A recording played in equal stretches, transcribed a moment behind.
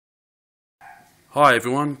Hi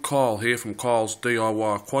everyone, Kyle here from Kyle's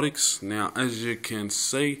D.I.Y Aquatics. Now, as you can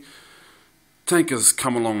see, tank has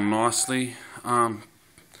come along nicely. We're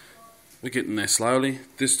getting there slowly.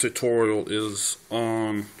 This tutorial is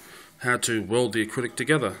on how to weld the acrylic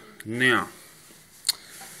together. Now,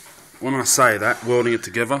 when I say that, welding it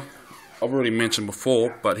together, I've already mentioned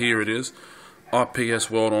before, but here it is.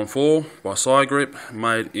 IPS Weld on 4 by Grip,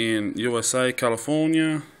 made in USA,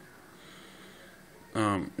 California.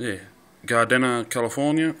 Gardena,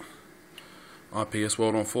 California. IPS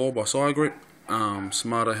Weld on 4 by Grip.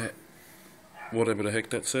 Smarter, whatever the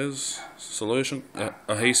heck that says. Solution,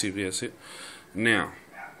 adhesive, yes it. Now,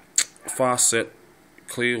 fast set,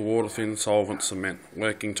 clear, water thin, solvent, cement.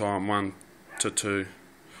 Working time 1 to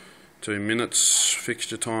 2 minutes.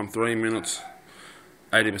 Fixture time 3 minutes.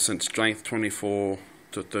 80% strength 24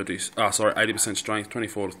 to 30. 80% strength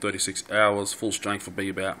 24 to 36 hours. Full strength would be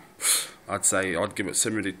about, I'd say I'd give it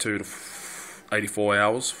 72 to 84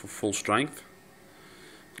 hours for full strength.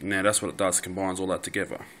 Now that's what it does, combines all that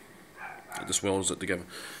together. It just welds it together.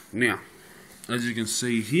 Now, as you can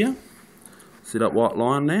see here, see that white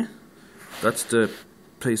line there? That's the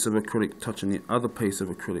piece of acrylic touching the other piece of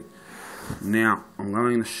acrylic. Now, I'm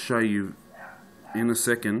going to show you in a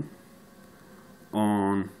second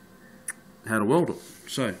on how to weld it.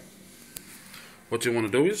 So, what you want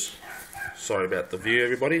to do is, sorry about the view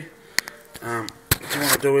everybody, what you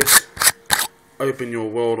want to do is open your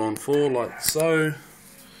weld on 4 like so,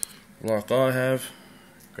 like I have.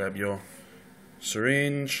 Grab your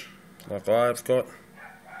syringe like I've got,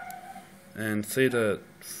 and see the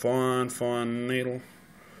fine needle.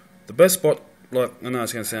 The best spot, like, I know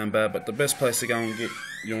it's going to sound bad, but the best place to go and get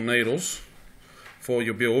your needles for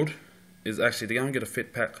your build is actually to go and get a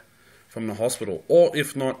fit pack from the hospital, or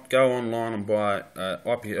if not, go online and buy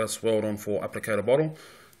IPS Weld on 4 applicator bottle.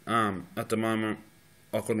 At the moment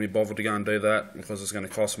I couldn't be bothered to go and do that because it's going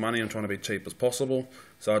to cost money. I'm trying to be cheap as possible,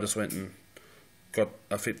 so I just went and got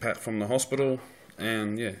a fit pack from the hospital,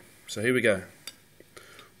 and yeah, so here we go.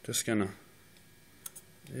 Just gonna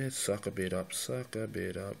suck a bit up, just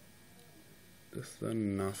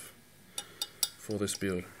enough for this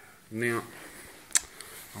build. Now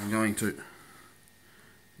I'm going to,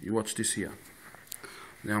 you watch this here.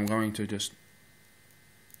 Now I'm going to just,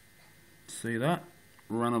 see that?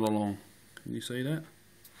 Run it along. Can you see that?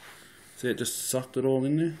 See, it just sucked it all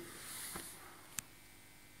in there.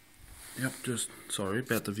 Yep, just, sorry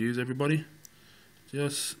about the views everybody.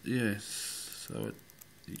 Just, yes, so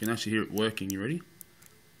you can actually hear it working. You ready?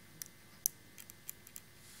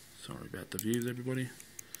 Sorry about the views everybody.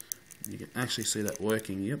 You can actually see that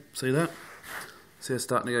working. Yep, see that? See it's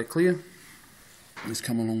starting to go clear. Just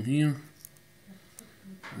come along here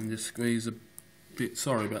and just squeeze a bit.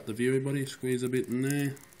 Sorry about the view everybody. Squeeze a bit in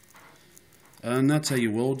there. And that's how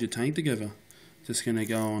you weld your tank together. Just going to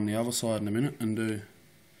go on the other side in a minute and do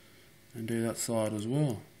that side as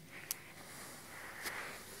well.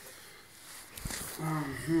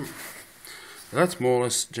 That's more or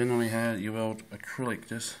less generally how you weld acrylic.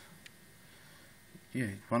 Just, yeah,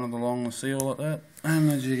 run it along the seal like that,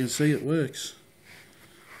 and as you can see it works.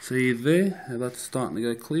 See there, how that's starting to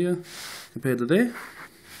go clear compared to there.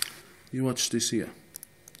 You watch this here.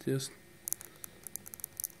 Just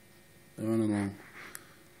run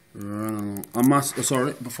along. I must,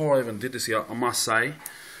 before I even did this here, I must say,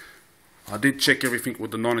 I did check everything with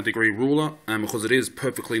the 90-degree ruler, and because it is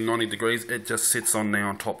perfectly 90 degrees, it just sits on there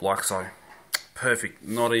on top like so. Perfect.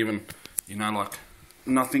 Not even, like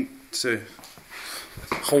nothing to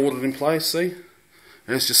hold it in place, see?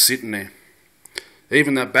 It's just sitting there.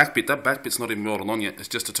 Even that back bit's not even welded on yet. It's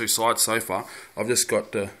just the two sides so far. I've just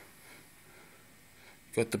got the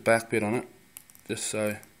back bit on it, just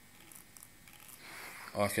so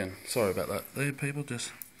I can, sorry about that there people,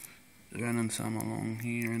 just running some along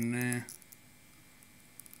here and there.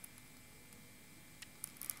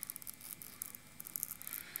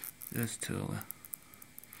 Just till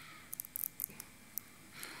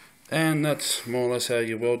and that's more or less how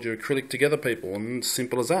you weld your acrylic together people, and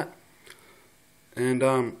simple as that. And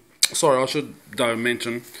sorry, I should though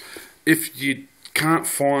mention, if you can't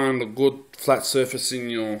find a good flat surface in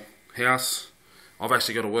your house, I've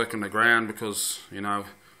actually got to work on the ground because,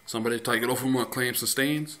 somebody take it off of my clamps and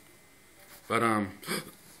stands. But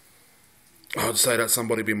I'd say that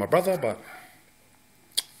somebody be my brother, but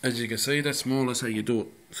as you can see, that's more or less how you do it.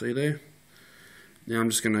 See there? Now I'm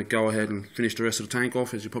just going to go ahead and finish the rest of the tank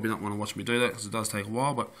off, as you probably don't want to watch me do that because it does take a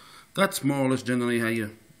while, but that's more or less generally how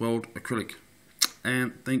you weld acrylic.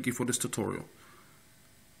 And thank you for this tutorial.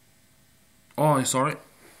 Oh, sorry.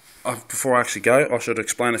 Before I actually go, I should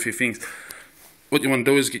explain a few things. What you want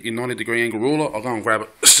to do is get your 90-degree angle ruler. I'll go and grab it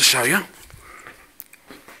just to show you.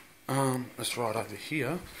 That's right over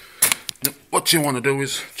here. Now, what you want to do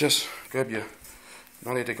is just grab your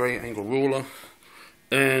 90-degree angle ruler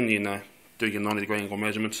and, you know, do your 90-degree angle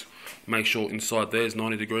measurements. Make sure inside there's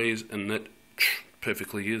 90 degrees, and that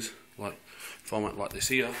perfectly is. Like if I went like this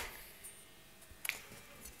here,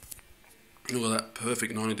 look at that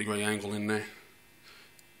perfect 90-degree angle in there.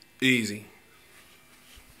 Easy.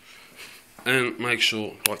 And make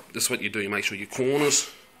sure, like this is what you do, you make sure your corners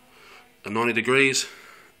are 90 degrees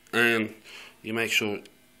and you make sure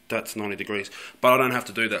that's 90 degrees. But I don't have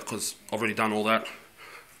to do that because I've already done all that.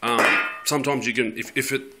 Sometimes you can,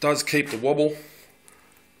 if it does keep the wobble,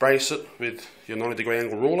 brace it with your 90-degree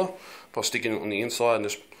angle ruler by sticking it on the inside and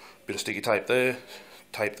just a bit of sticky tape there,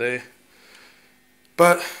 tape there.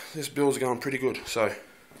 But this build's going pretty good, so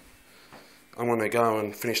I'm going to go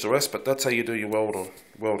and finish the rest. But that's how you do your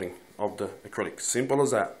welding of the acrylic. Simple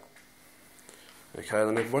as that. Okay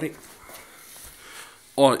then, everybody.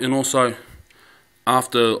 Oh, and also,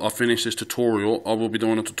 after I finish this tutorial, I will be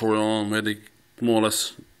doing a tutorial on where to more or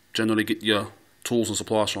less generally get your tools and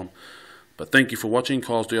supplies from. But thank you for watching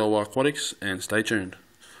Kyle's D.I.Y Aquatics, and stay tuned.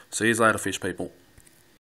 See you later, fish people.